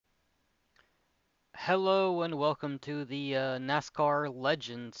Hello and welcome to the NASCAR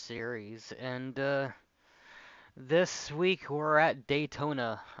Legends Series. And this week we're at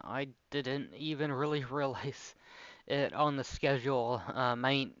Daytona. I didn't even really realize it on the schedule.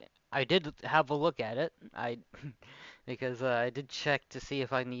 I did have a look at it. I because I did check to see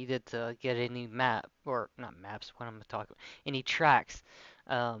if I needed to get any map or not maps. What am I talking? Any tracks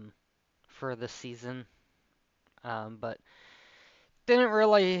um, for the season. But didn't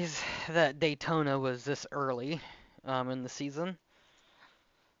realize that Daytona was this early in the season.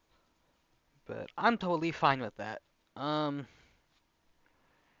 But I'm totally fine with that. Um,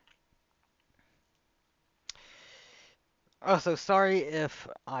 Also, sorry if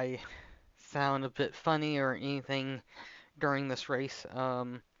I sound a bit funny or anything during this race.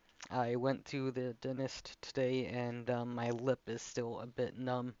 I went to the dentist today and my lip is still a bit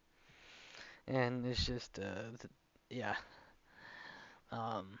numb. And it's just, yeah.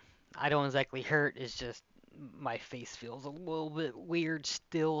 Um, I don't exactly hurt, it's just my face feels a little bit weird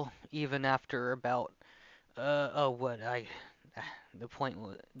still, even after about, oh, what, the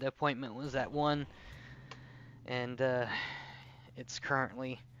appointment was at 1. And it's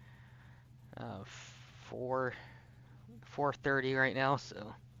currently 4 4:30 right now,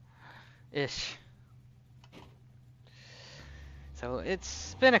 so ish. So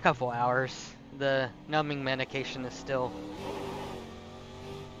it's been a couple hours. The numbing medication is still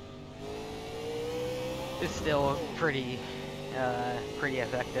pretty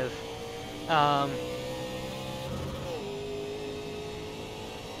effective. Um,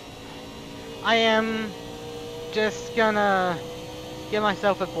 I am just gonna give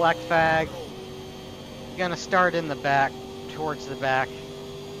myself a black flag. Gonna start in the back, towards the back.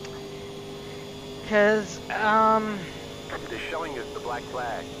 Cause, They're showing us the black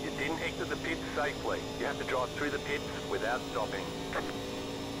flag. You didn't exit the pits safely. You have to drive through the pits without stopping.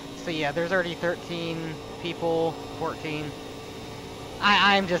 so yeah, there's already 13 people, 14.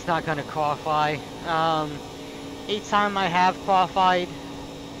 I'm just not gonna qualify. Each time I have qualified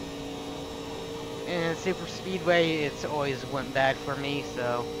in a super speedway, it's always went bad for me,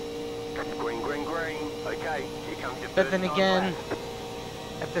 so. Green, green, green. Okay, here comes your But first then time again, lap.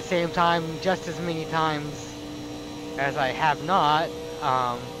 at the same time, just as many times as I have not,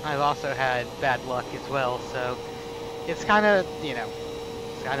 I've also had bad luck as well, so it's kind of,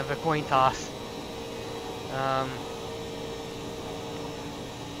 it's kind of a coin toss.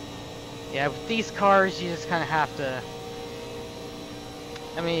 Yeah, with these cars, you just kind of have to,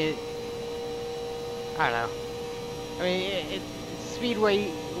 I mean, I don't know. I mean, speedway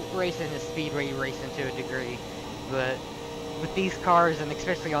racing is speedway racing to a degree, but with these cars, and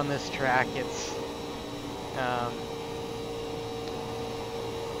especially on this track, it's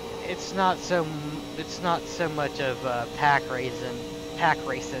not so much of pack racing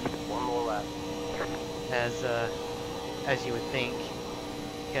One more lap. as you would think,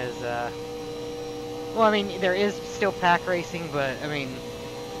 because well, I mean, there is still pack racing, but I mean,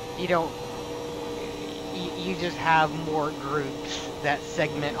 you don't you just have more groups that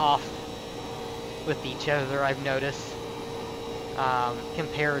segment off with each other, I've noticed,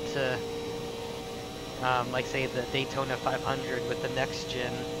 compared to like say the Daytona 500 with the next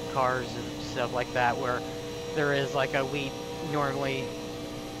gen cars and stuff like that, where there is like a lead normally,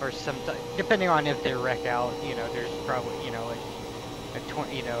 or some, depending on if they wreck out, there's probably, like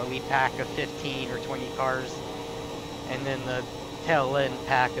a lead pack of 15 or 20 cars, and then the tail end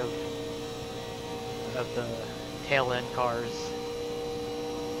pack of the tail end cars,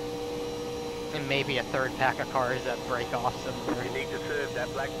 and maybe a third pack of cars that break off somewhere. You need to serve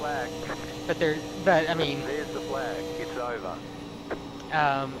that black flag. But I mean, There's the flag. It's over.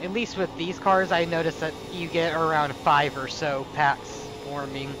 at least with these cars, I noticed that you get around 5 or so packs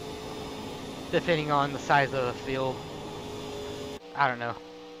forming, depending on the size of the field. I don't know.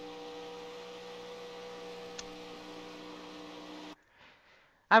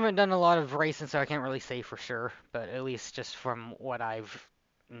 I haven't done a lot of racing, so I can't really say for sure, but at least just from what I've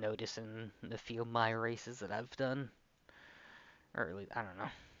noticed in the few of my races that I've done, or at least, I don't know.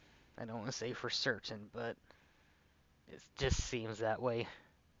 I don't want to say for certain, but it just seems that way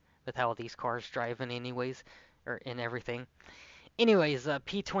with how these cars drive in anyways, or in everything. Anyways,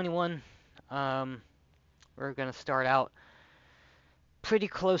 P21, we're going to start out pretty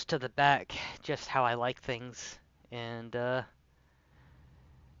close to the back, just how I like things, and,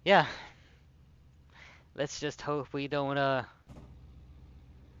 yeah, let's just hope we don't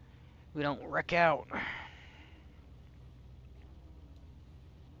wreck out.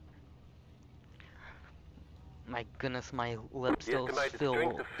 My goodness, my lip The still estimated feels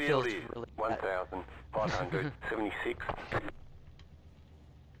strength of field is really bad. 1,576.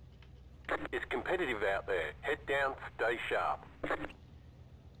 It's competitive out there. Head down, stay sharp.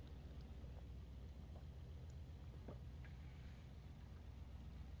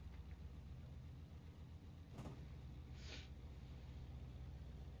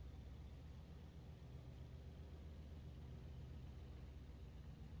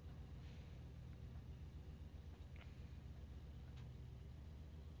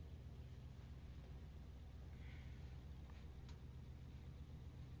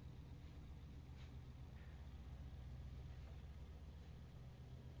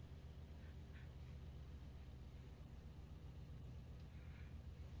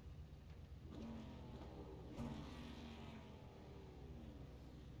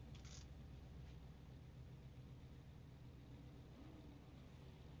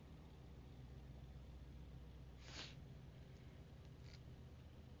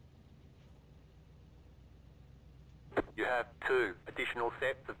 You have 2 additional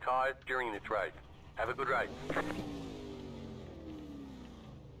sets of tyres during this race. Have a good race.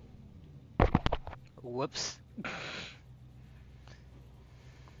 Whoops.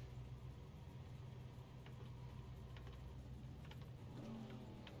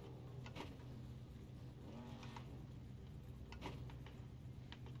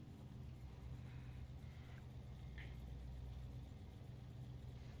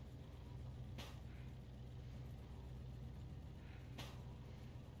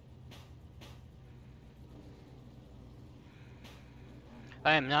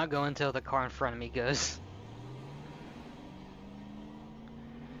 I am not going till the car in front of me goes.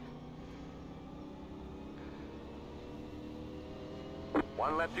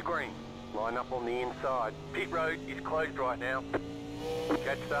 One lap to green. Line up on the inside. Pit road is closed right now.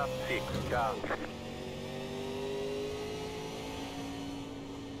 Catch up, 6 cars.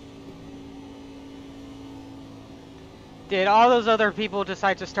 Did all those other people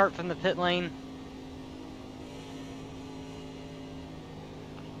decide to start from the pit lane?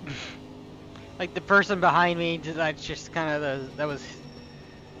 Like the person behind me, that's just kind of that was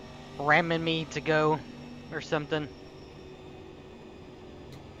ramming me to go or something.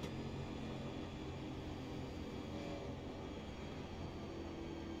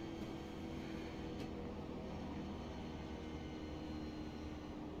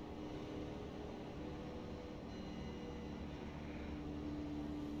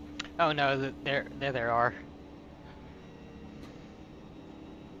 Oh no, there they are.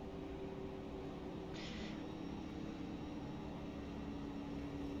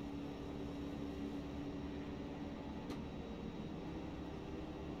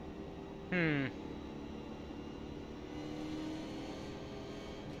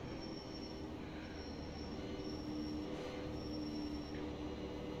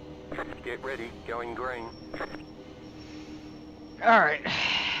 Get ready, going green. Alright,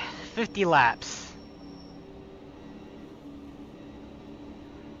 50 laps.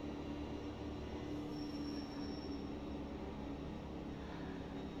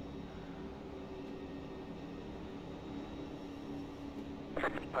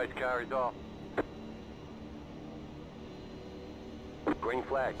 Pace car is off. Green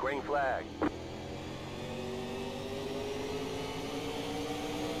flag, green flag.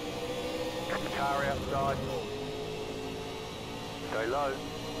 Car outside. Stay low.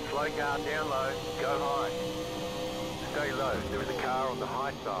 Slow car down low. Go high. Stay low. There is a car on the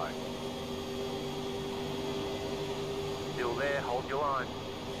high side. Still there. Hold your line.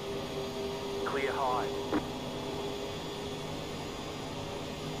 Clear high.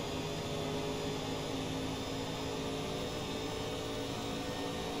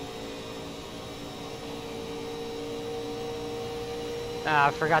 I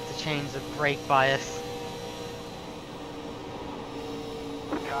forgot to change the brake bias.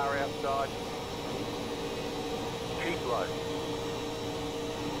 Car outside. Keep low.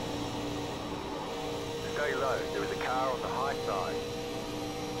 Stay low. There is a car on the high side.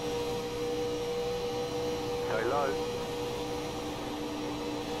 Stay low.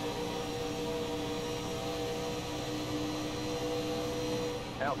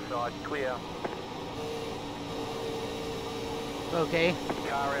 Outside, clear. Okay,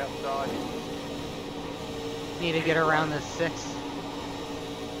 Car outside. need to get around the 6.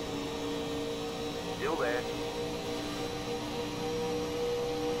 Still there.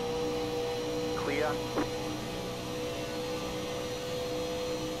 Clear.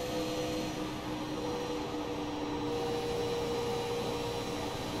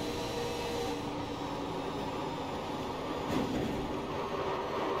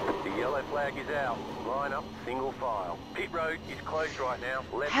 The yellow flag is out. Line up, single file. Pit road is closed right now.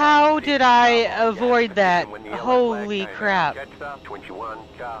 Left How up, did 6 I car. avoid that? When the yellow flag Holy came out. crap. Catch up, 21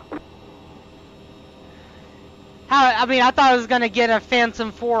 car. How? I mean, I thought I was gonna get a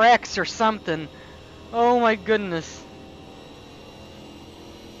Phantom 4X or something. Oh my goodness.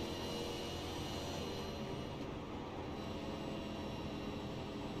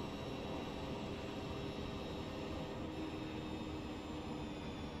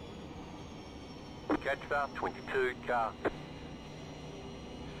 Catch start 22 car.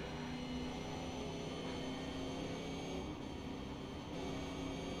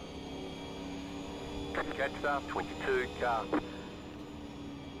 Catch start 22 car.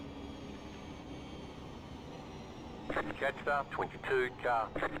 Catch start 22 car.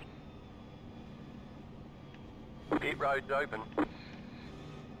 Pit road's open.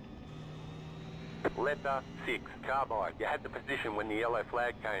 Letter 6, carbide. You had the position when the yellow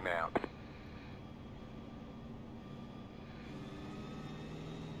flag came out.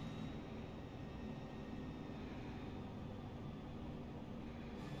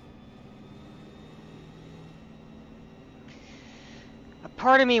 A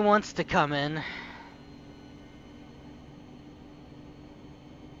part of me wants to come in.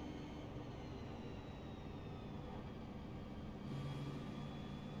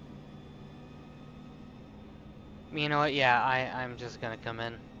 You know what? Yeah, I'm just gonna come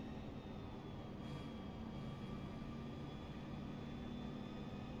in.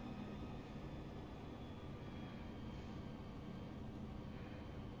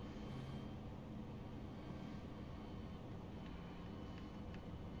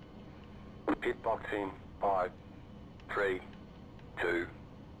 Pit box in 5, 3, 2,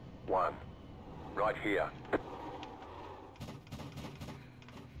 1. Right here.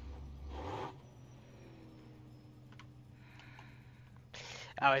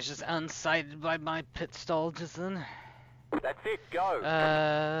 I was just unsighted by my pit stall just then. That's it, go.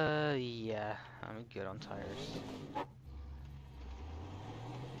 Yeah, I'm good on tires.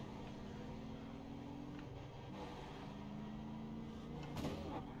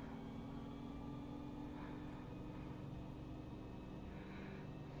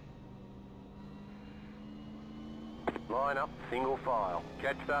 Line up, single file.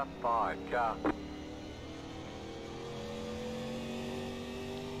 Catch start 5, car.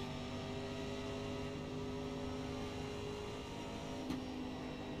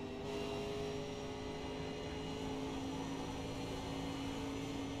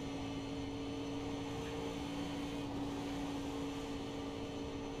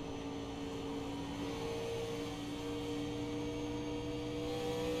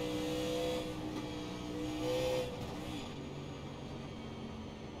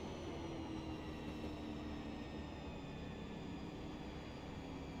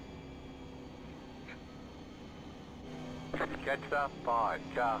 Catch start 5,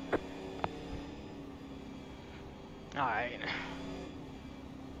 car. Alright.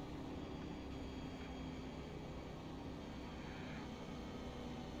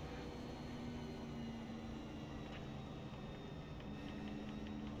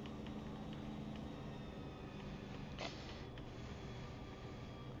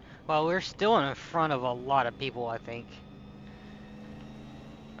 Well, we're still in front of a lot of people, I think.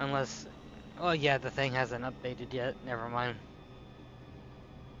 Unless... Oh yeah, the thing hasn't updated yet. Never mind.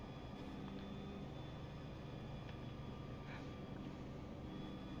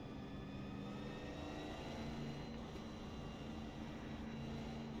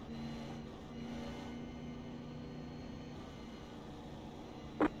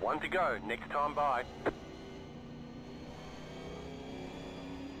 One to go, next time by.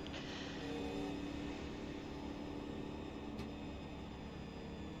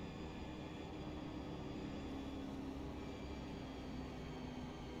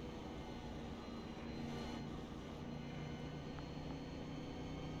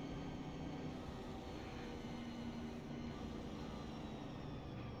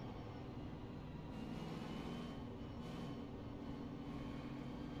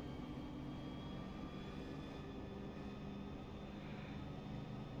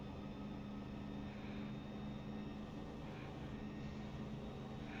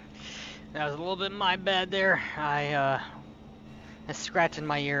 That was a little bit my bad there. I was scratching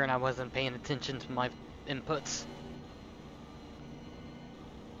my ear and I wasn't paying attention to my inputs.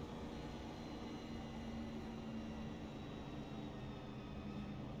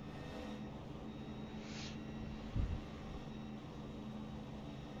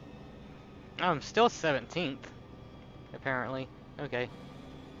 Oh, I'm still 17th, apparently. Okay.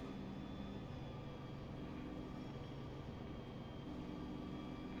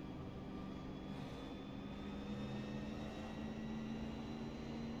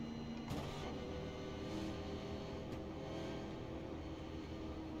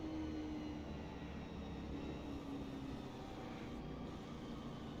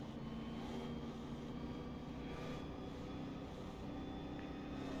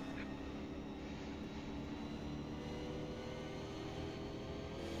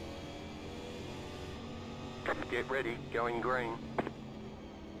 Get ready, going green.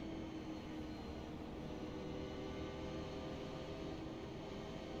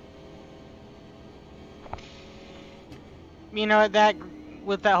 You know, that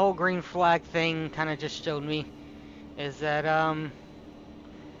with that whole green flag thing kind of just showed me is that I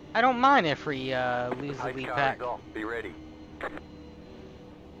don't mind if we lose the Pace lead car pack, is off, be ready.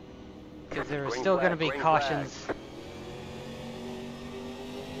 because there are Green still going to flag, be green cautions.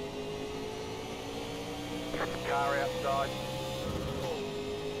 Car outside.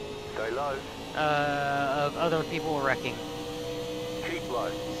 Stay low. Of other people wrecking. Keep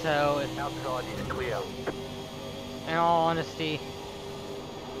low. So, if, Outside is clear. in all honesty,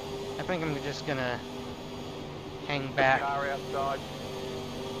 I think I'm just gonna hang back. Car outside.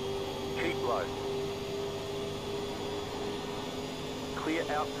 Keep low. Clear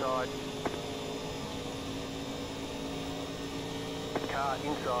outside. Car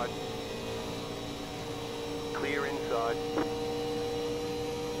inside. Clear inside.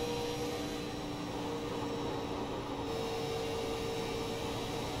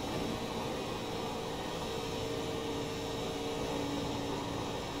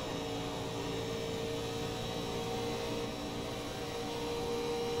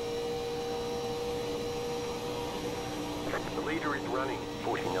 The leader is running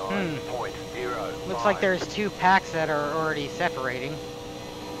 49.0. Looks like there's two packs that are already separating.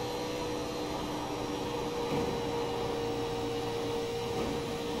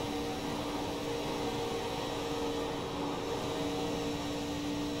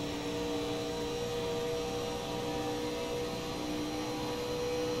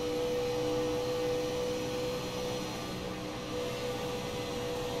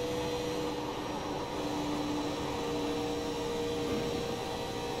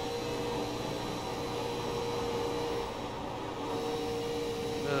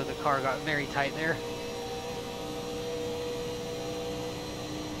 Oh, the car got very tight there.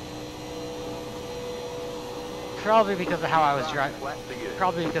 Probably because of how I was driving.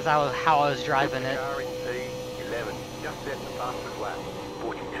 Probably because how I was driving it. Car in P11, just set the fastest lap.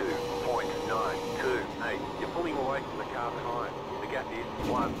 42.928. You're pulling away from the car behind. The gap is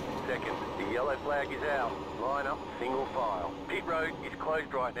 1 second. The yellow flag is out. Line up, single file. Pit road is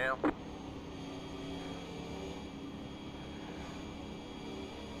closed right now.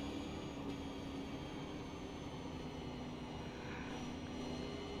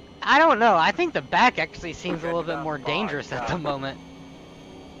 I don't know. I think the back actually seems a little bit more dangerous at the moment.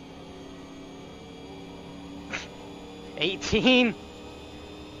 18.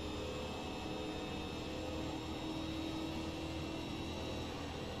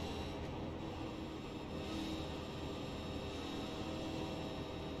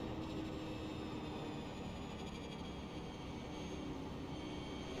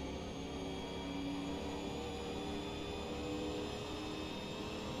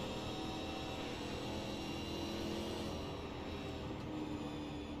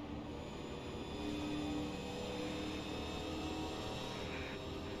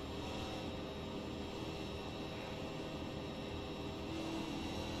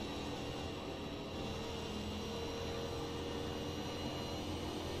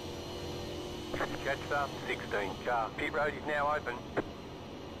 Catch up, 16 car. Pit road is now open.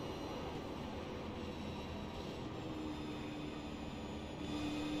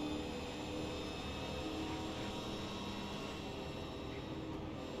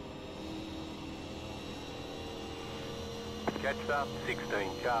 Catch up, 16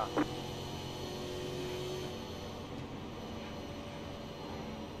 car.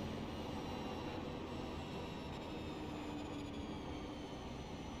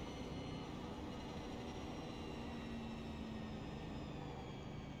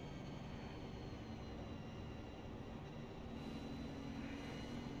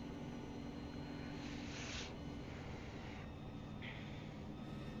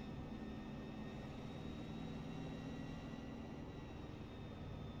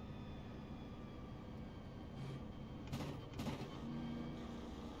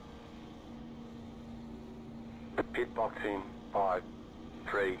 Pit box in 5,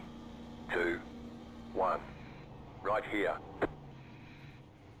 3, 2, 1. Right here.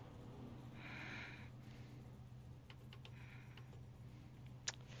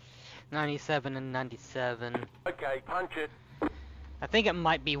 '97 and '97. Okay, punch it. I think it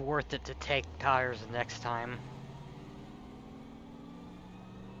might be worth it to take tires next time.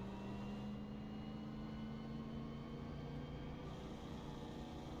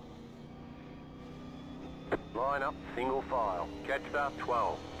 Line up, single file. Catch up,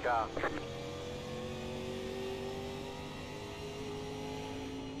 12 car.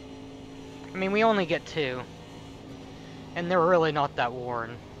 I mean, we only get two. And they're really not that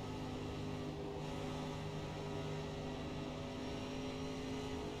worn.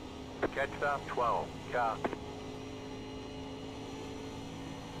 Catch up 12, car.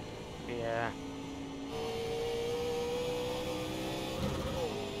 Yeah.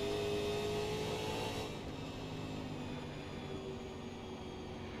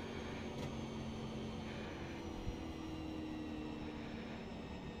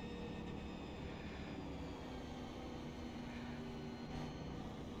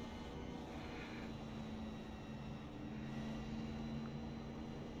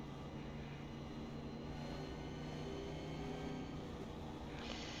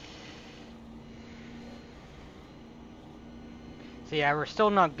 So yeah, we're still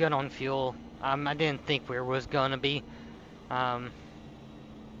not good on fuel. I didn't think we was gonna be. Um,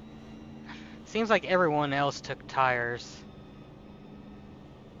 Seems like everyone else took tires.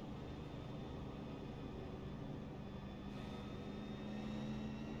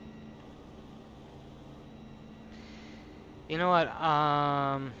 You know what?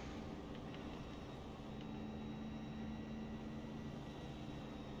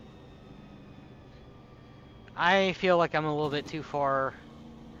 I feel like I'm a little bit too far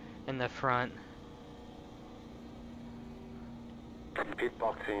in the front. Pit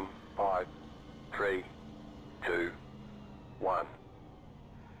box in 5, 3, 2, 1.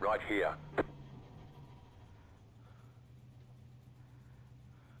 Right here.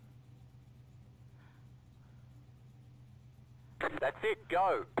 That's it,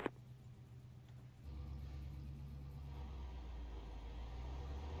 go.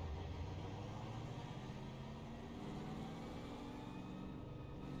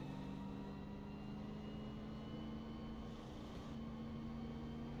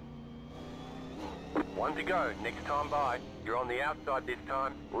 One to go, next time by. You're on the outside this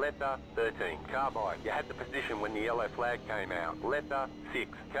time. Letter 13, car by. You had the position when the yellow flag came out. Letter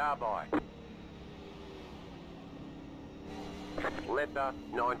 6, car by. Letter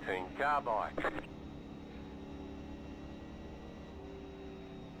 19, car by.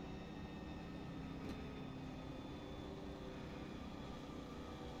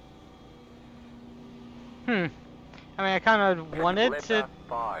 I mean, I kind of wanted to. Letter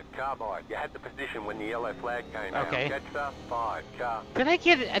 5, car by. You had the position when the yellow flag came out. Okay. Catch the 5, car. Did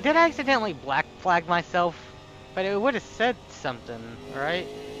I accidentally black flag myself? But it would have said something, right?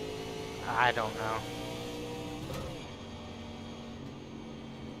 I don't know.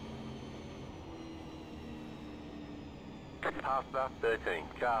 Past the 13,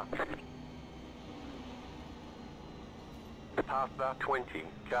 car. Past the 20,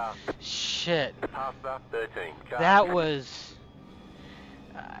 car. Shit. Past the 13, car. That was...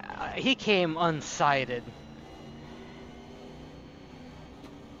 he came unsighted.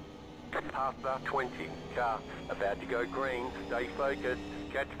 Past the 20, car. About to go green, stay focused.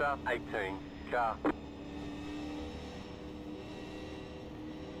 Catch the 18, car.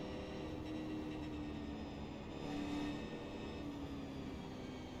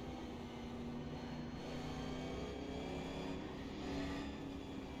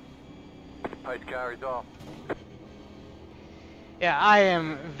 Post car is off. Yeah, I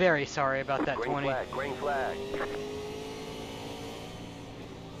am very sorry about that Green 20. flag, green flag.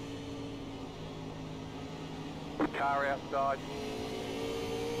 Car outside.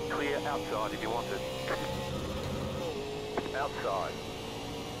 Clear outside if you want it. Outside.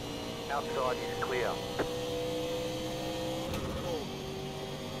 Outside is clear.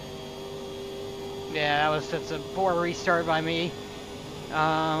 Yeah, that was such a poor restart by me.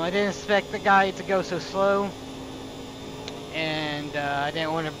 I didn't expect the guy to go so slow. And I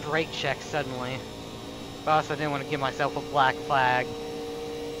didn't want to brake check suddenly. But also didn't want to give myself a black flag.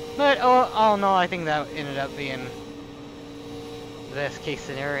 But all in all, I think that ended up being the best case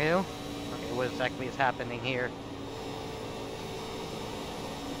scenario. Okay, what exactly is happening here?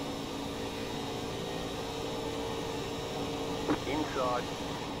 Inside.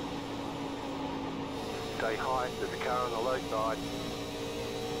 Stay high, there's a car on the low side.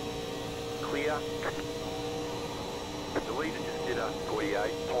 Clear. The leader just did a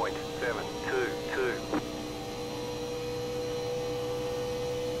 48.722.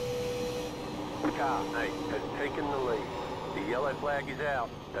 Car 8 has taken the lead. The yellow flag is out.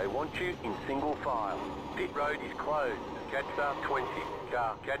 They want you in single file. Pit road is closed. Catch the 20,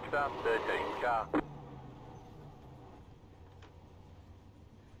 car. Catch the 13, car.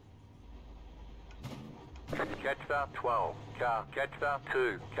 Catch the 12, car. Catch the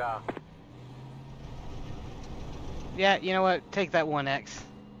 2, car. Yeah, you know what? Take that 1X.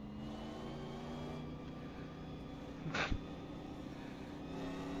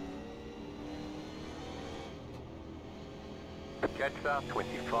 Catch start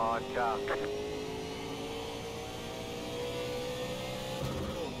 25, car.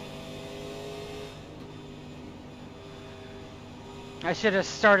 I should have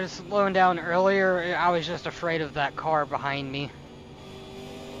started slowing down earlier. I was just afraid of that car behind me.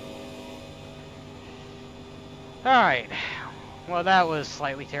 Alright. Well, that was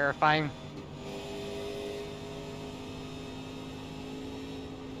slightly terrifying.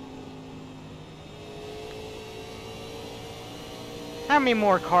 How many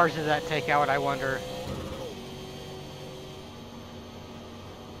more cars does that take out, I wonder?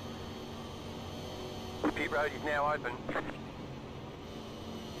 Pit road is now open.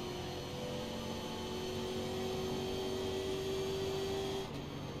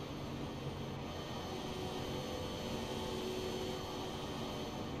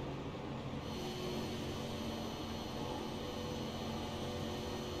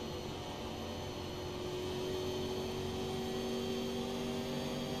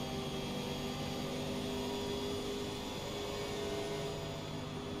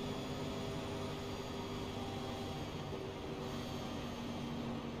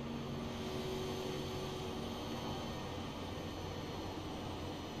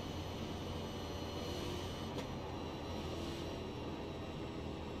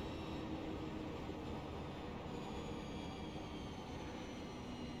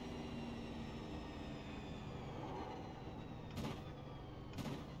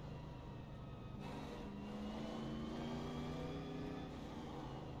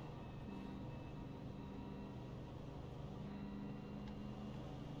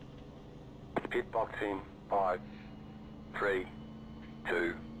 Pit box in 5, 3,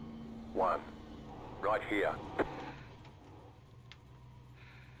 2, 1. Right here.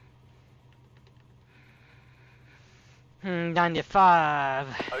 95.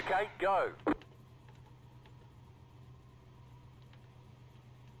 Okay, go.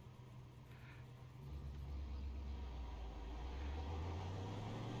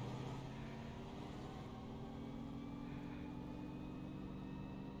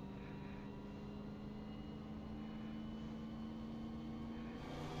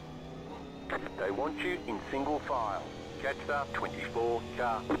 They want you in single file. Catch start 24,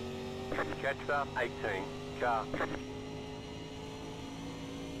 car. Catch start 18, car.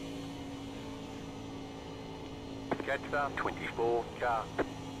 Catch start 24, car.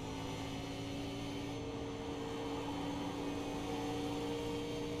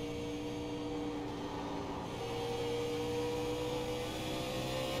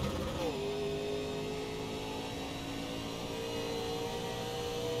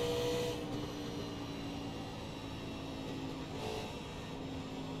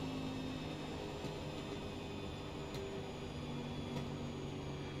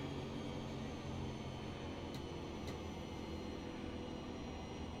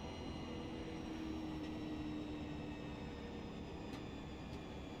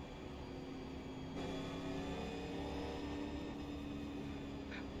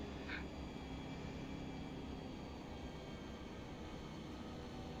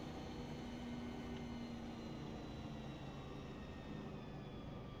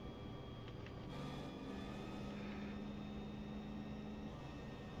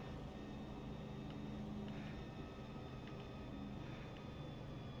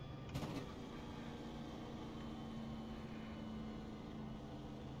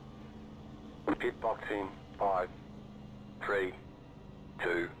 Pit box in 5, 3,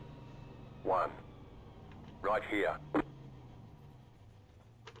 2, 1. Right here.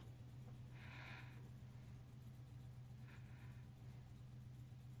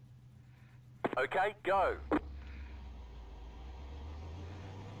 Okay, go.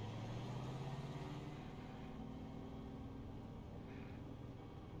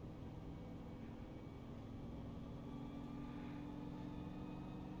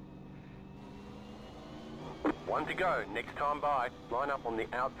 One to go, next time by. Line up on the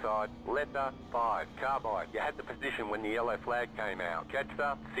outside, letter 5, car by. You had the position when the yellow flag came out. Catch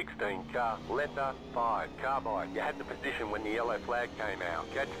start 16, car, letter 5, car by. You had the position when the yellow flag came out.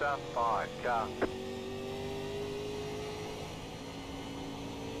 Catch start 5, car.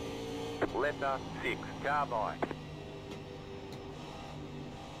 Letter 6, car by.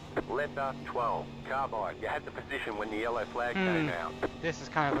 Letter 12, car by. You had the position when the yellow flag came out. This is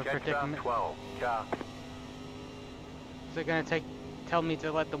kind of a Catch predicament. start 12, car. Is it gonna tell me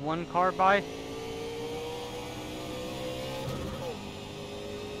to let the one car by?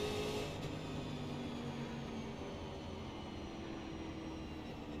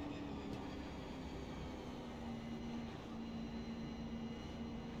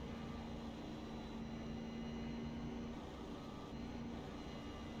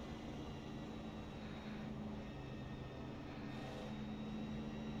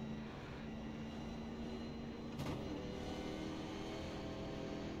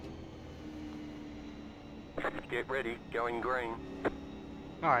 get ready, going green.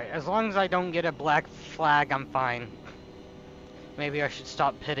 Alright, as long as I don't get a black flag, I'm fine. Maybe I should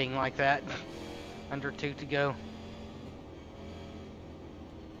stop pitting like that. Under 2 to go.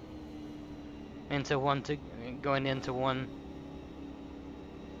 Into 1 to... going into 1.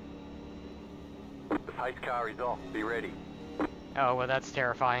 The pace car is off, be ready. Oh, well that's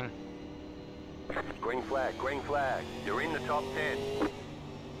terrifying. Green flag, you're in the top 10.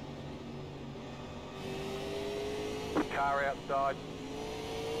 Car outside.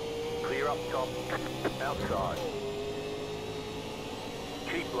 Clear up top, outside.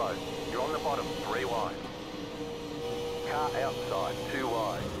 Keep low, you're on the bottom, 3 wide. Car outside, 2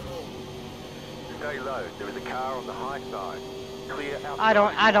 wide. Stay low, there is a car on the high side. Clear outside.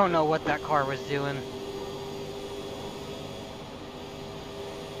 I don't know what that car was doing.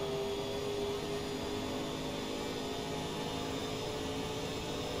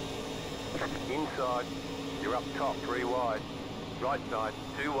 Inside, you're up top, 3 wide. Right side,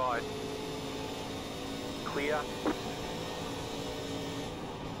 2 wide. Clear.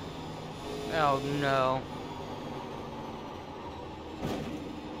 Oh no.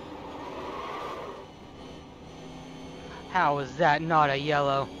 How is that not a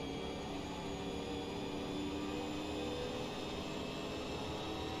yellow?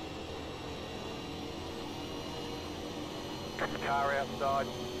 Car outside.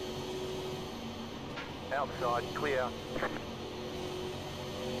 Outside, clear.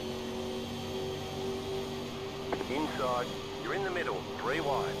 Inside, you're in the middle, 3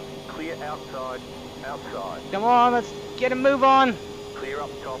 wide. Clear outside, outside. Come on, let's get a move on. Clear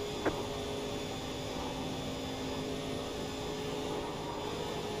up top.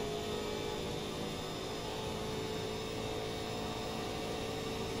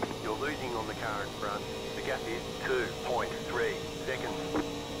 You're losing on the car in front. The gap is 2.3 seconds.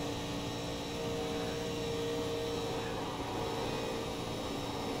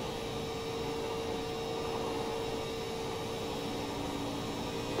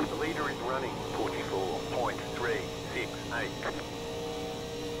 The leader is running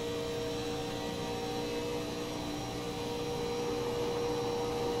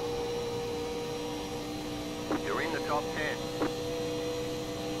You're in the top 10.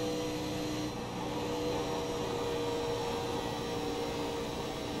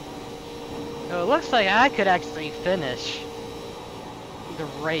 So it looks like I could actually finish the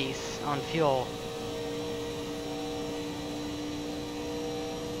race on fuel.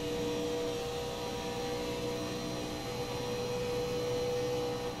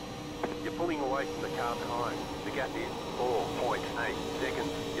 You're pulling away from the car behind. The gap is 4.8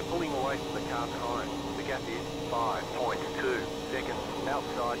 seconds. You're pulling away from the car behind. The gap is 5.2 seconds.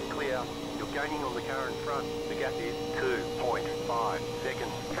 Outside, clear. You're gaining on the car in front. The gap is 2.5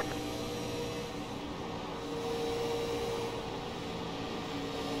 seconds.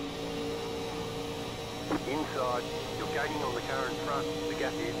 Inside, you're gaining on the car in front. The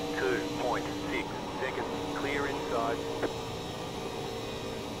gap is 2.6 seconds. Clear inside.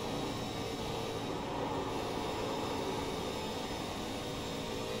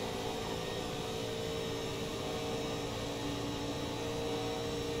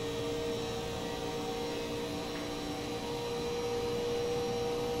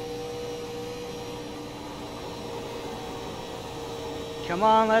 Come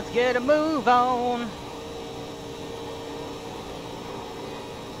on, let's get a move on.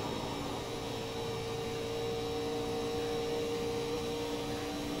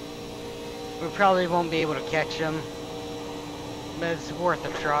 We probably won't be able to catch him, but it's worth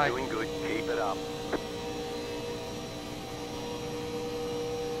a try. Doing good, keep it up.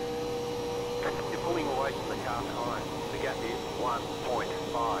 You're pulling away from the car behind. The gap is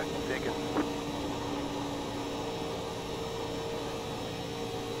 1.5 seconds.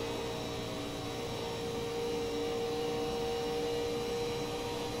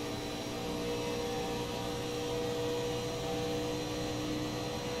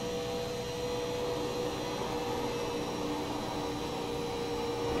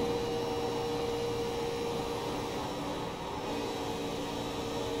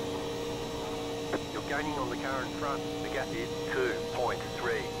 You're gaining on the car in front. The gap is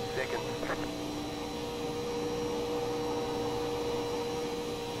 2.3 seconds.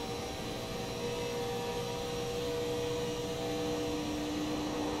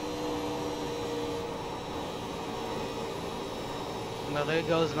 Well, there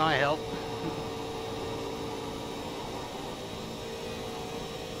goes my help.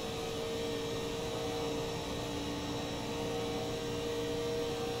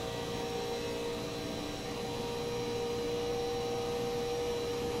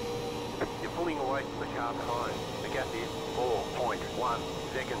 pulling away from the car behind. The gap is 4.1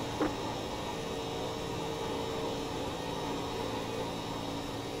 seconds.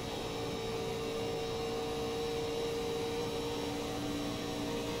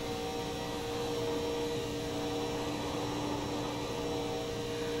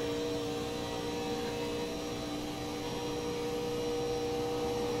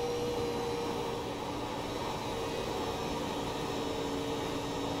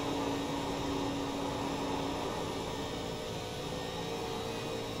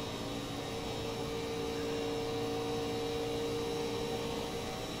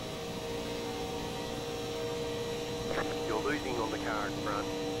 You're losing on the car in front.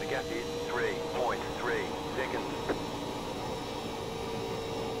 The gap is 3.3 seconds.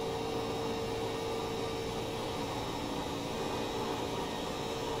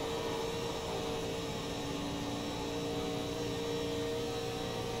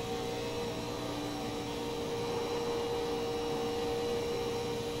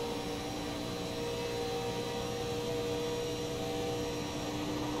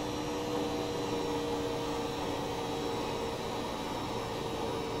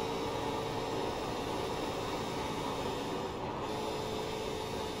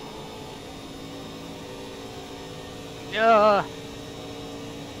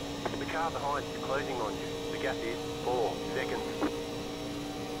 The car behind is closing on you. The gap is 4 seconds.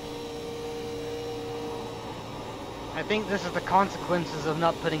 I think this is the consequences of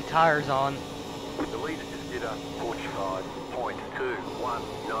not putting tires on. The leader just did a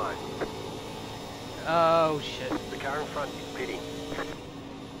 45.219. Oh shit. The car in front is pitting.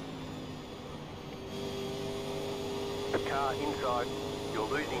 The car inside, you're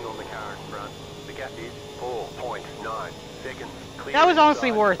losing on the car in front. The gap is 4.9 seconds. Clear That was honestly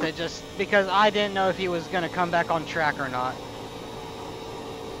inside. worth it, just because I didn't know if he was going to come back on track or not.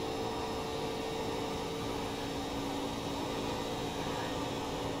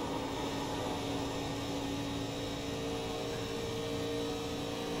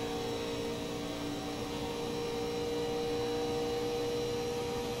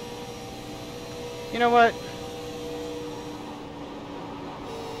 You know what?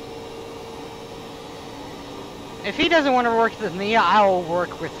 If he doesn't want to work with me, I'll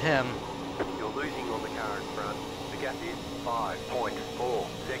work with him. You're losing on the car in front. The gap is 5.4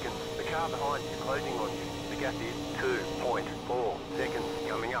 seconds. The car behind is closing on you. The gap is 2.4 seconds.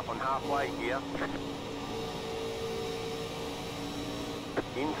 Coming up on halfway here.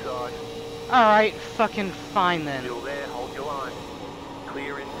 Inside. Alright, fucking fine then. Still there, hold your line.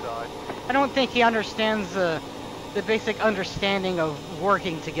 Clear inside. I don't think he understands the basic understanding of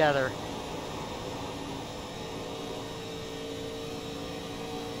working together.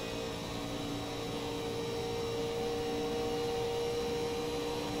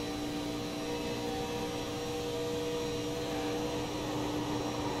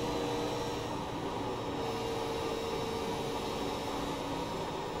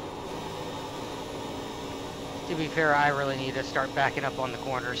 To be fair, I really need to start backing up on the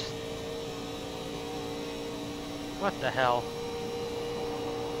corners. What the hell?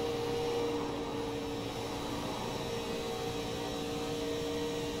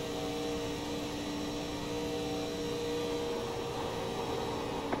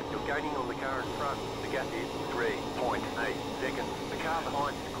 You're gaining on the car in front. The gap is 3.8 seconds. The car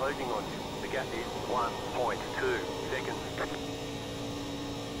behind is closing on you. The gap is 1.2 seconds.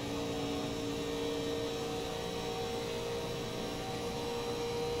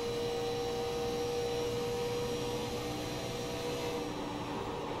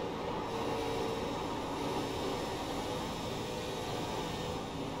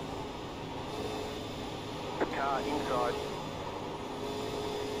 Car inside.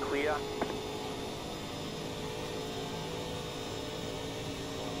 Clear.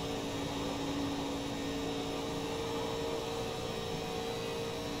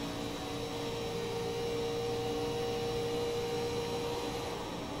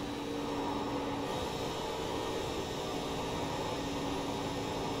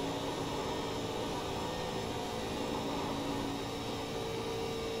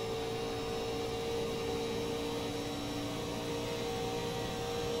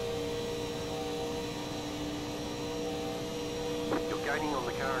 Gaining on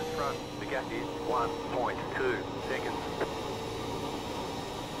the car in front. The gap is 1.2 seconds.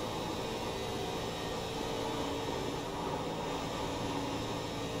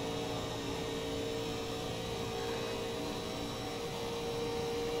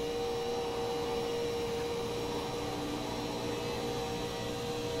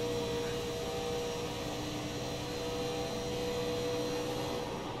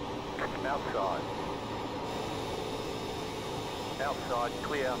 outside. Outside,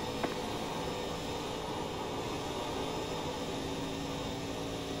 clear.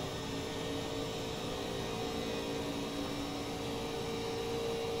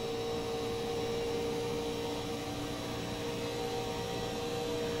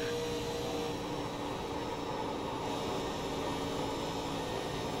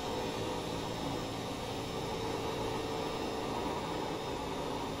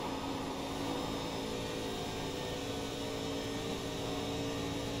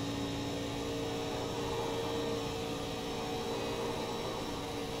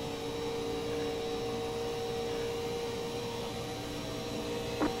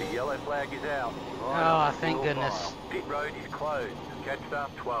 The yellow flag is out. Oh, thank goodness. File. Pit road is closed. Catch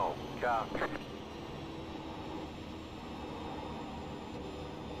start 12. Car.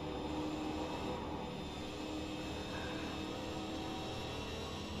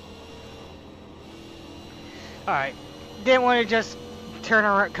 Alright. Didn't want to just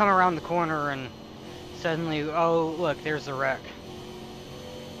come around the corner and suddenly, oh, look, there's the wreck.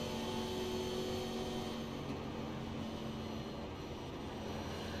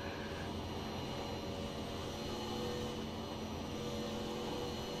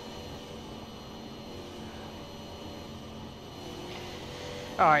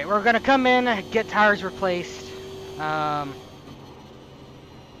 Alright, we're gonna come in, get tires replaced.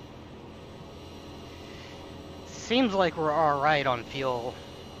 Seems like we're alright on fuel.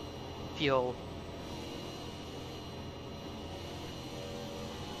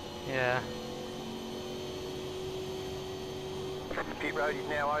 Yeah. Pit road is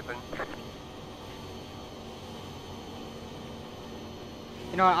now open.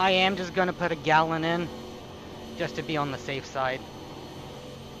 You know what, I am just gonna put a gallon in, just to be on the safe side.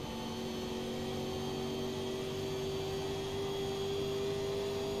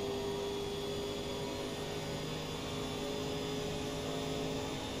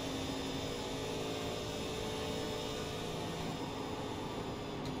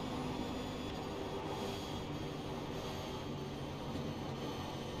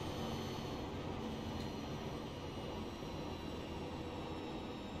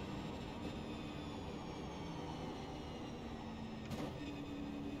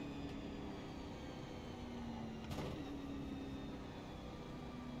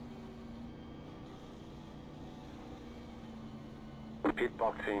 Pit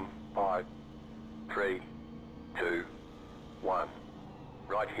box in 5, 3, 2, 1.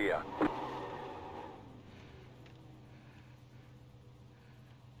 Right here.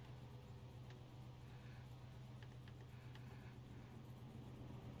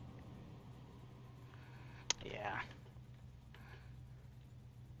 Yeah.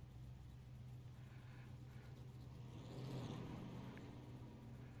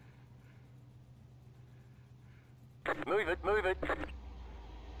 Move it, move it.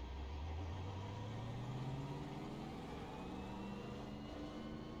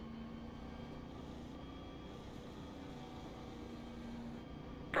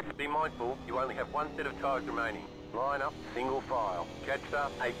 Be mindful, you only have one set of tyres remaining. Line up, single file. Catch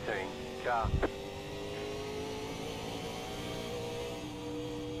start 18. Car.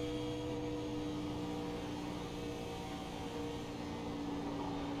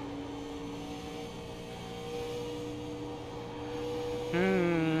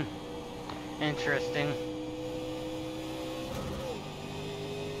 Interesting.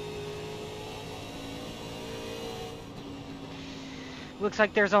 Looks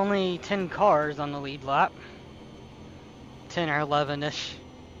like there's only 10 cars on the lead lap. 10 or 11-ish.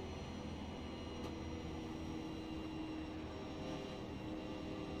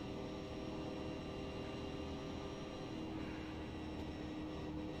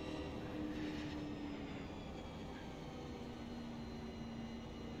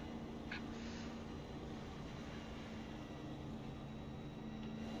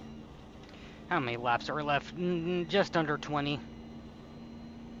 How many laps are left? Just under 20.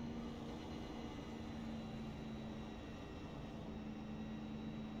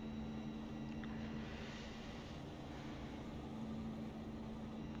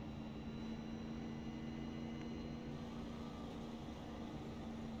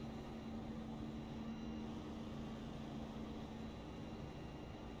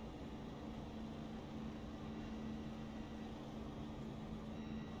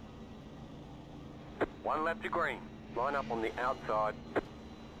 One lap to green. Line up on the outside.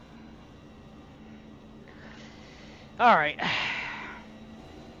 All right.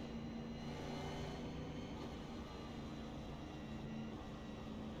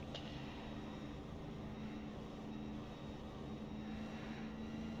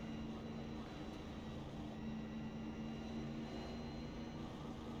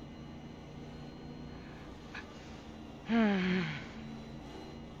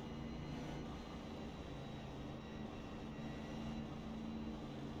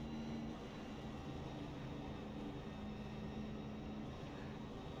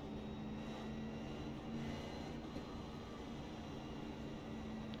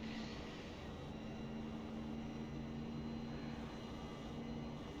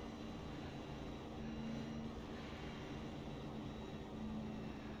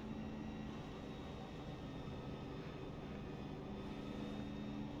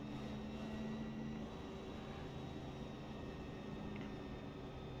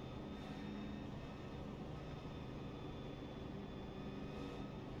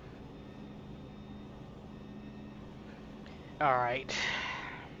 Alright.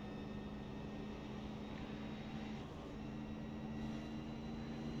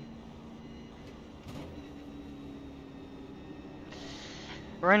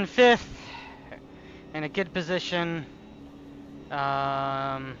 We're in 5th, in a good position.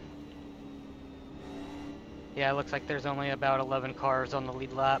 Yeah, it looks like there's only about 11 cars on the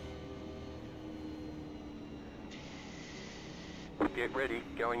lead lap. Get ready,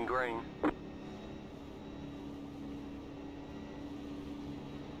 going green.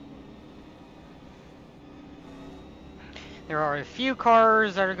 There are a few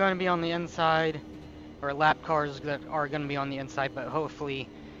cars that are going to be on the inside, or lap cars that are going to be on the inside, but hopefully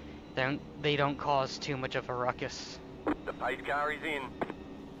they don't cause too much of a ruckus. The pace car is in.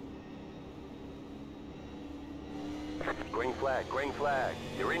 Green flag,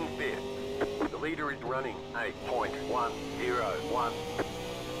 you're in 5th. The leader is running 8.101.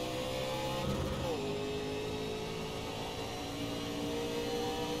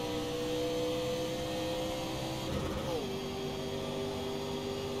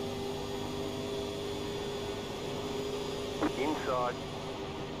 Inside.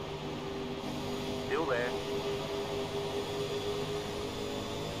 Still there.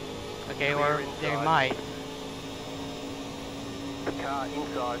 Okay, or they might. Car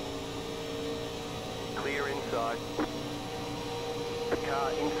inside. Clear inside.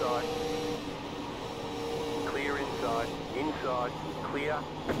 Car inside. Clear inside. Inside. Clear.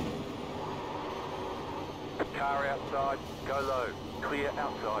 Car outside. Go low. Clear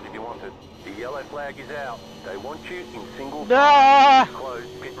outside if you want it. The yellow flag is out. They want you in single file.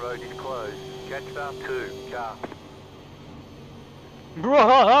 Closed. Pit road is closed. Catch up 2. Car.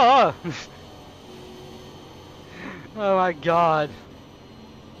 Bruh! Oh my god.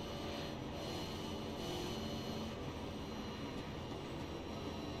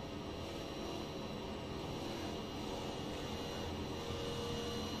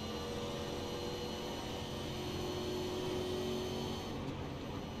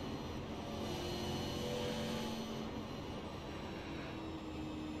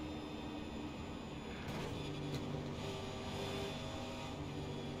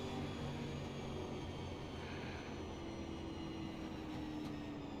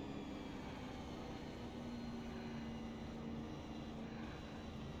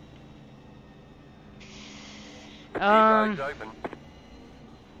 Road's open.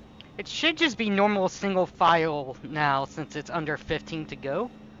 It should just be normal single file now since it's under 15 to go.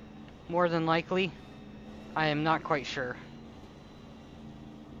 More than likely. I am not quite sure.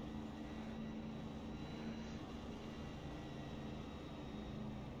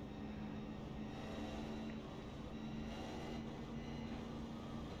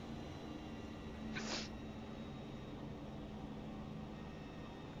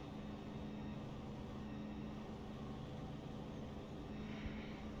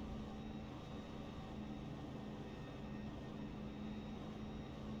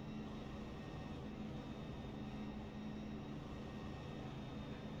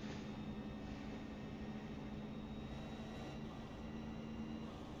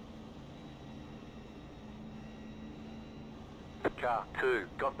 Car 2,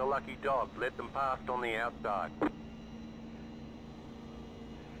 got the lucky dog, let them past on the outside.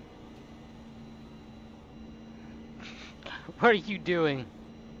 What are you doing?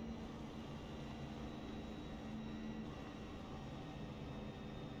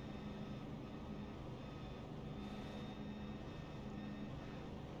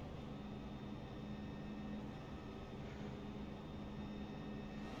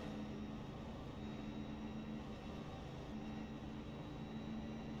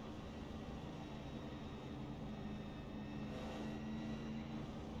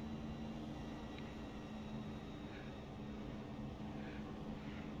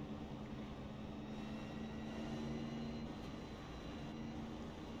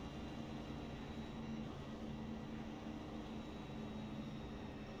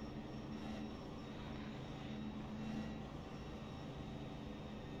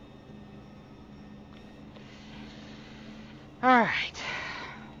 Alright.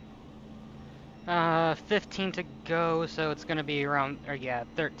 15 to go, so it's gonna be around, or yeah,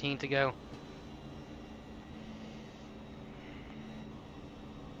 13 to go.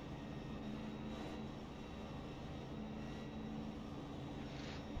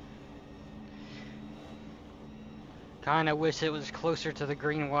 Kinda wish it was closer to the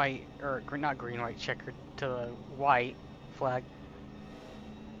green-white, or not green-white, checkered, to the white flag.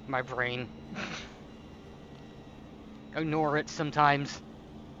 My brain. Ignore it sometimes.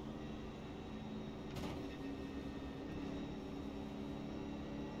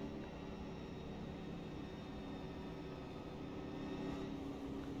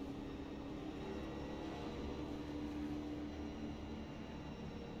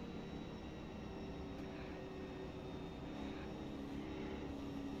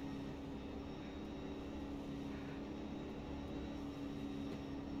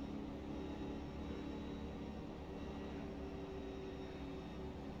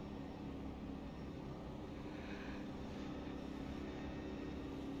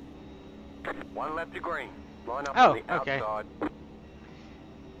 One lap to green. Line up Oh, on the okay. outside.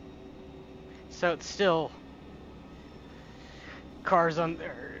 So it's still cars on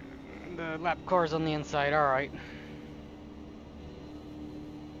the lap cars on the inside. All right.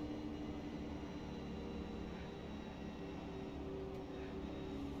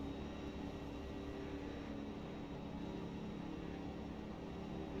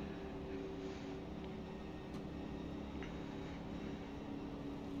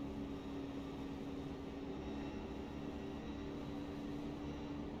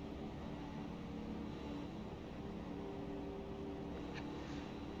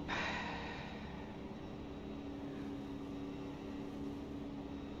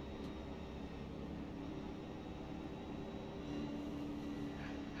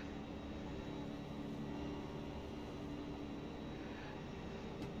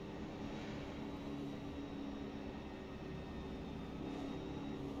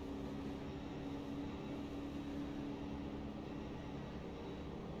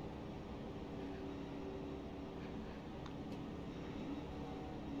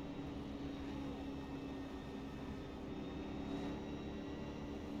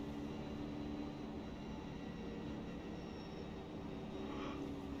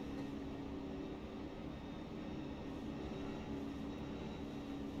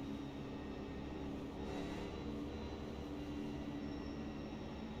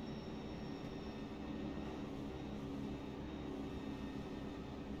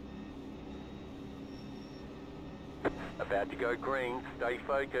 About to go green. Stay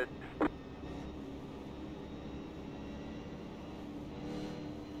focused.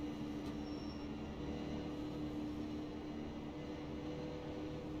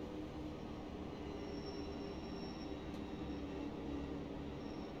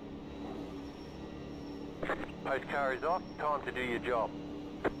 Post car is off. Time to do your job.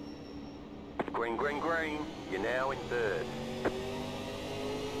 Green, green, green. You're now in third.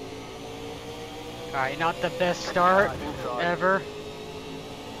 Alright, not the best start ever.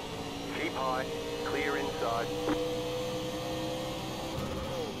 Keep high. Clear inside.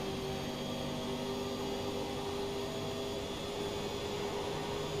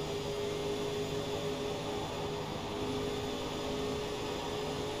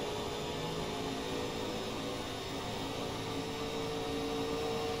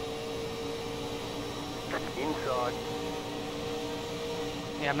 Inside.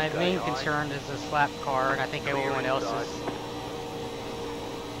 Yeah, my main concern is this lap car, and I think everyone else is.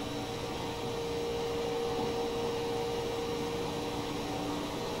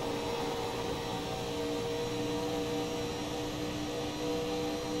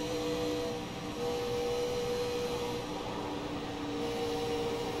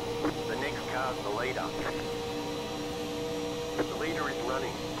 The next car's the leader. The leader is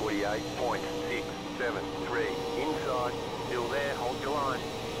running 48.673. Inside. Still there, hold your line.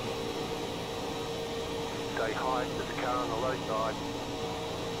 Stay high, there's a car on the low side.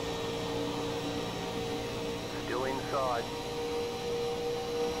 Still inside.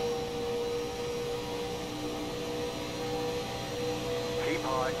 Keep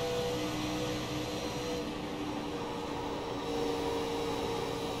high.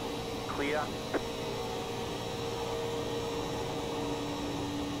 Clear.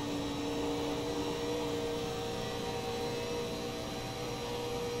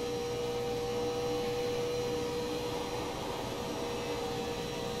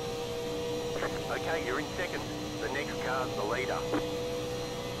 Okay, you're in second. The next car's the leader.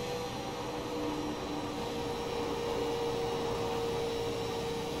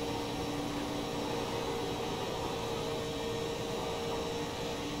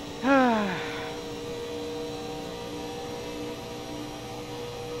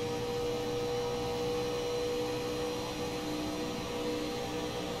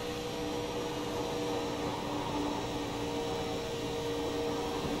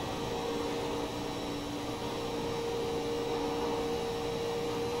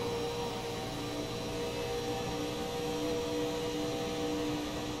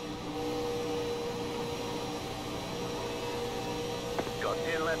 Got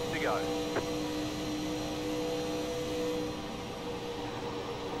 10 laps to go.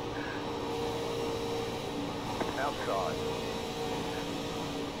 Outside.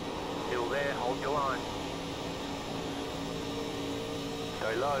 Still there, hold your line.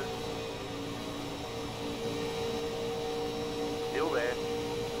 Stay low. Still there.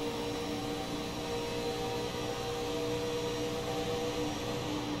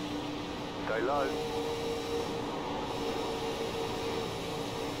 Stay low.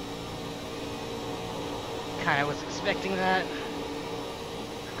 Kinda was expecting that.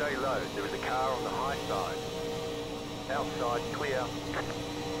 Stay low. There is a car on the high side. Outside, clear.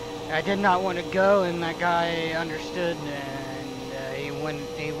 I did not want to go, and that guy understood, and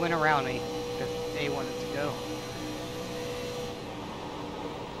he went around me because he wanted to go.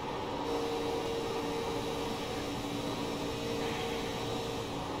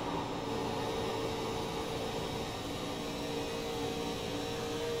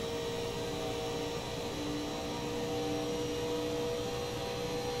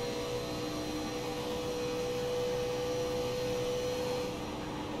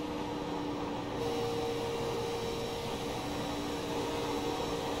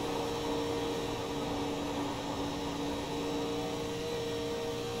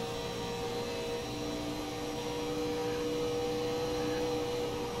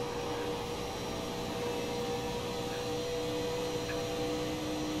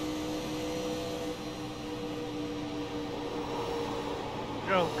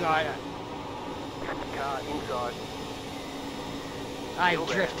 Oh god, Car inside. I Still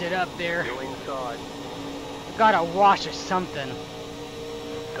there. drifted up there. Still inside. Got a wash or something.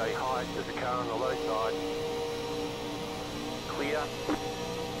 Stay high. There's a car on the low side. Clear.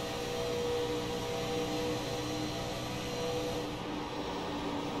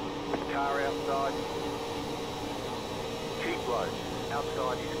 Car outside. Keep low.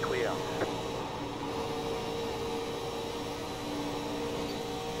 Outside is clear.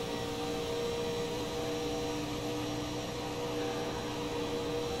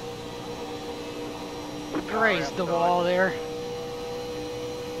 Grazed the wall there.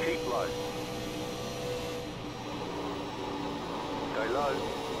 Keep low. Go low.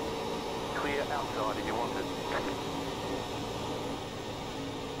 Clear outside if you want it.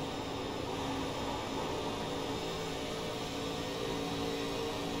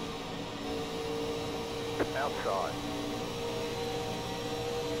 Outside.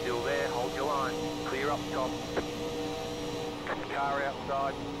 Still there, hold your line. Clear up top. Car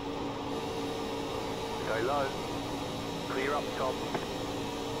outside. Go low. Clear up top.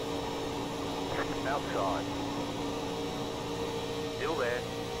 Outside. Still there.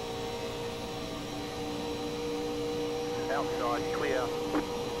 Outside clear.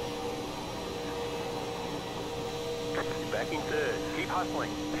 Back in third. Keep hustling.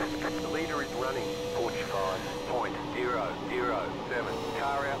 The leader is running. 45.007.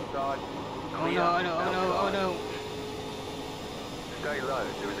 Car outside. Oh Clear. no, oh no, oh no, oh Outside. no. Stay low.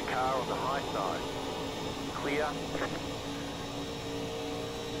 There is a car on the high side. Clear.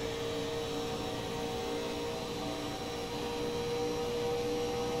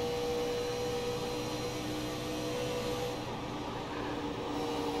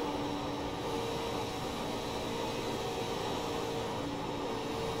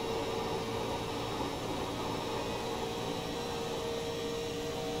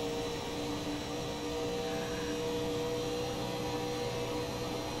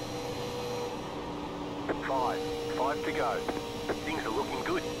 Five to go. Things are looking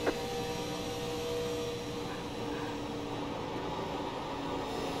good.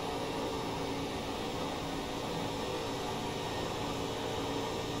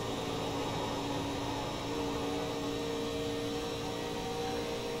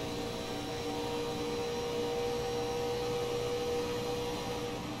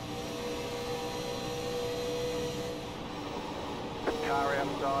 Car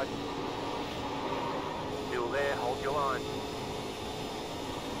outside. Still there, hold your line.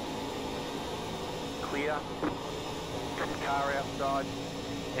 Clear. Car outside.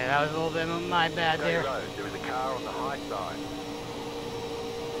 Yeah, that was a little bit of my bad Stay there. low. There is a car on the high side.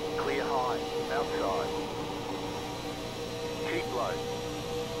 Clear high. Outside. Keep low.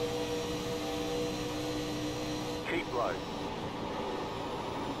 Keep low.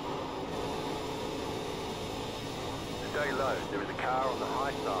 Stay low. There is a car on the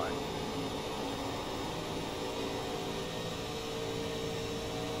high side.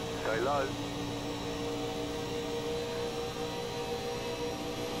 Stay low.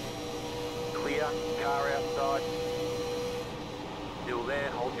 Clear. Car outside. Still there.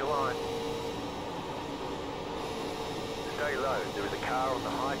 Hold your line. Stay low. There is a car on the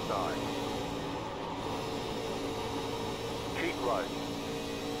high side. Keep low.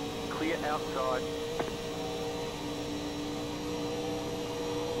 Clear outside.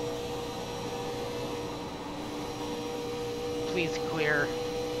 Please clear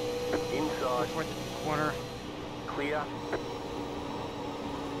Inside. before the corner. Clear.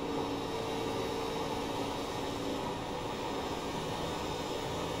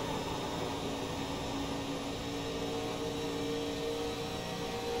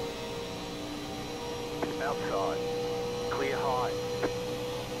 Outside. Clear high.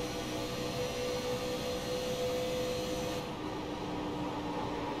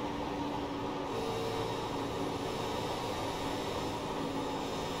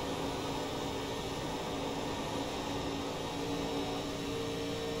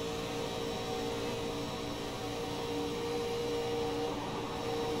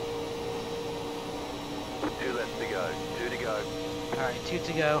 Alright, 2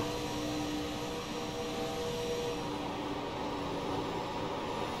 to go.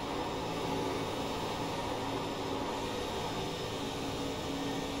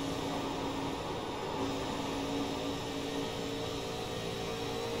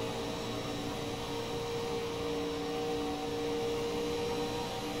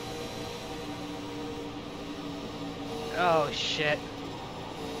 Oh shit.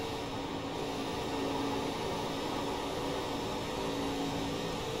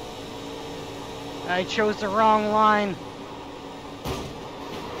 I chose the wrong line.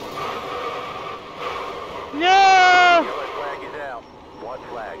 No! Yellow flag is out. White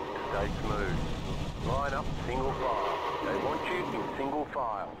flag to stay smooth. Line up single file. They want you in single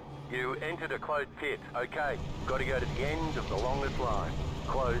file. You entered a closed pit. Okay, got to go to the end of the longest line.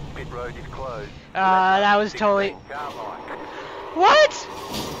 Closed, pit road is closed. That was totally... Carbide. What?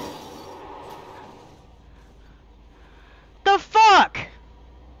 The fuck?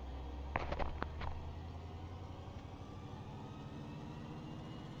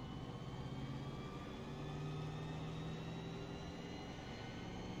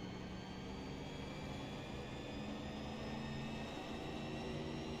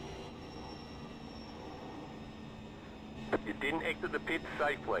 You didn't exit the pit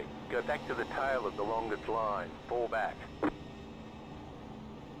safely. Go back to the tail of the longest line. Fall back.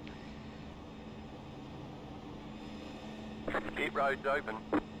 Pit road's open.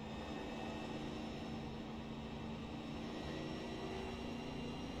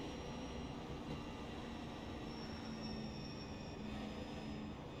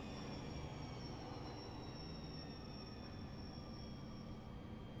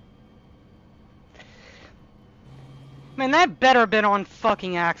 Man, that better been on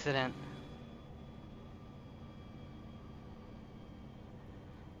fucking accident.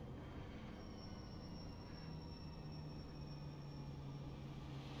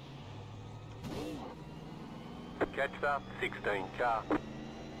 Catch up, 16 car.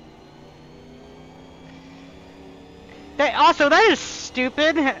 That is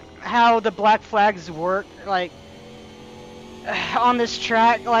stupid how the black flags work, like, on this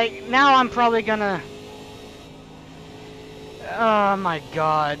track. Like, now I'm probably gonna... Oh my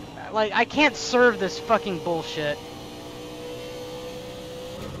god. Like, I can't serve this fucking bullshit.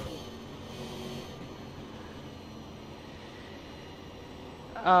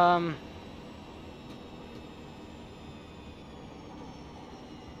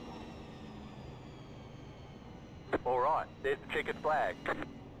 Alright, there's the checkered flag.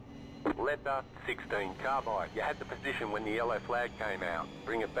 Letter 16 carbide. You had the position when the yellow flag came out.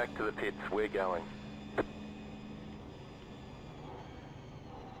 Bring it back to the pits. We're going.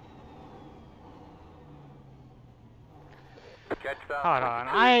 Catch up. Hold on,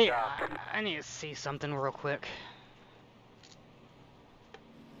 22 car. I need to see something real quick.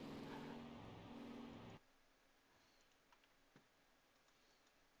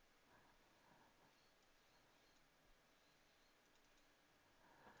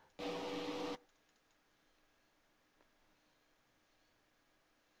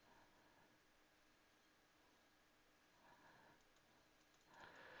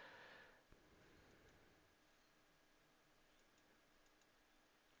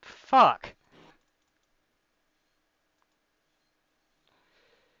 Fuck.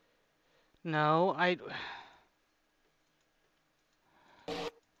 No,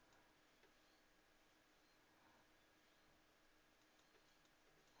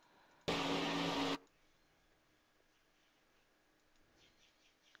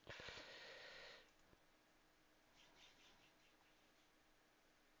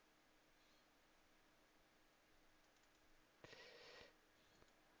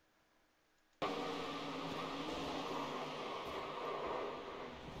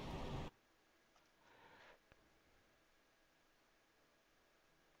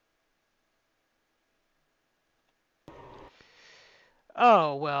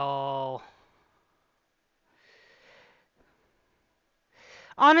 Oh, well...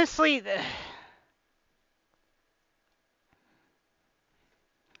 Honestly...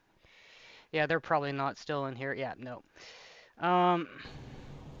 Yeah, they're probably not still in here. Yeah, no.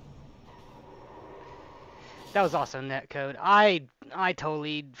 That was also netcode. I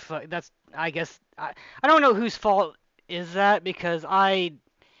totally... That's... I guess... I don't know whose fault is that, because I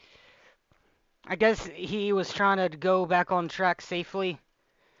guess he was trying to go back on track safely.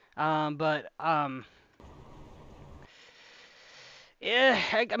 Yeah,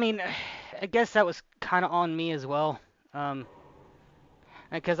 I mean, I guess that was kind of on me as well.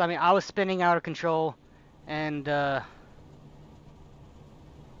 Because, I mean, I was spinning out of control, and,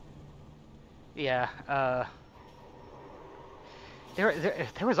 yeah,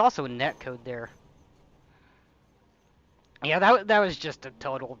 There was also a net code there. Yeah, that was just a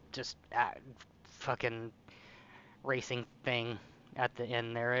total just fucking racing thing at the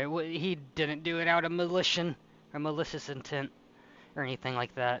end there. He didn't do it out of malicious intent or anything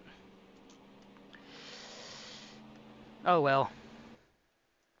like that. Oh well.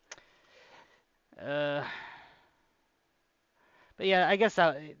 Uh, but yeah, I guess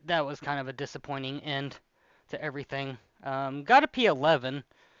that was kind of a disappointing end to everything. Got a P11.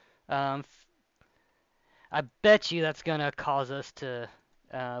 Um, I bet you that's gonna cause us to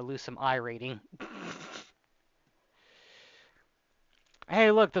lose some I rating.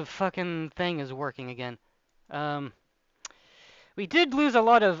 Hey, look, the fucking thing is working again. Um, we did lose a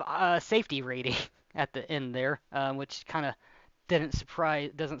lot of safety rating at the end there, which kind of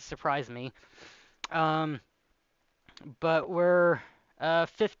doesn't surprise me. Um, but we're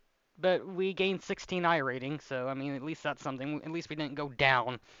fifth, but we gained 16 I rating, so I mean at least that's something. At least we didn't go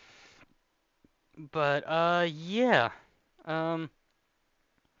down. But yeah, um,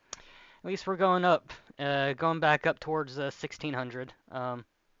 at least we're going up, going back up towards 1600,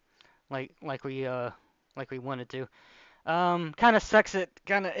 like we wanted to. Kind of sucks it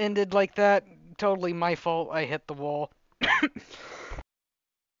kind of ended like that. Totally my fault. I hit the wall.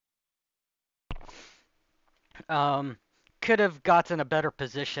 Um, could have gotten a better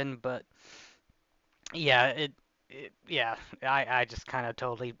position, but yeah, yeah, I just kind of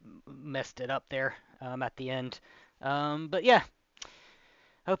totally messed it up there at the end. But yeah,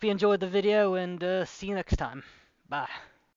 hope you enjoyed the video and see you next time. Bye.